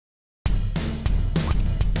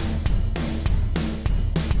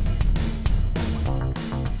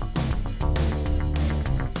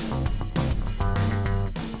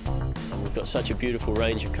got such a beautiful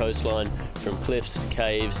range of coastline, from cliffs,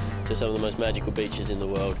 caves, to some of the most magical beaches in the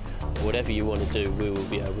world. Whatever you want to do, we will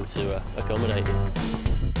be able to accommodate you.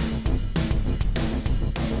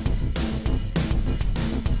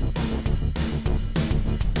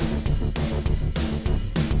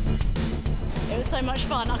 It was so much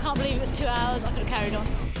fun. I can't believe it was 2 hours. I could have carried on.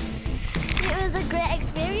 It was a great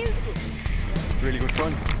experience. Really good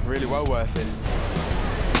fun, really well worth it.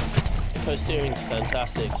 Coast steering's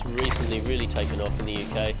fantastic. It's recently really taken off in the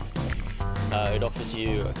UK. It offers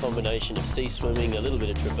you a combination of sea swimming, a little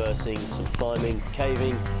bit of traversing, some climbing,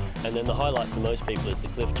 caving, and then the highlight for most people is the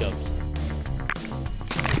cliff jumps.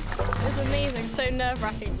 It was amazing, so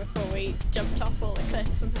nerve-wracking before we jumped off all the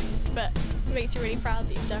cliffs and things, but it makes you really proud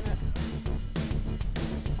that you've done it.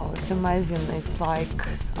 Oh, it's amazing. It's like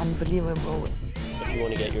unbelievable. So if you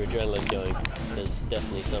want to get your adrenaline going, there's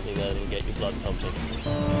definitely something there that'll get your blood pumping.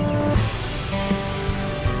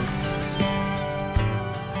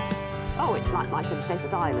 Oh, it's like my sort of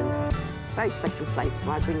desert island. Very special place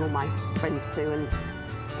where I bring all my friends to, and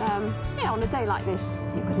yeah, on a day like this,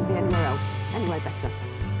 you couldn't be anywhere else, anywhere better.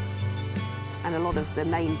 And a lot of the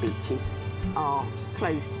main beaches are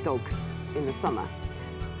closed docks in the summer.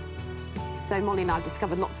 So Molly and I have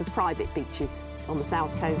discovered lots of private beaches on the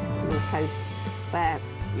south coast, north coast, where,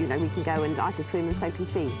 you know, we can go and I can swim and so can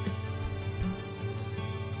she.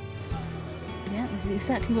 Yeah, this is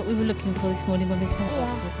exactly what we were looking for this morning when we set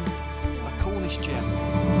off, wasn't it? A Cornish gem.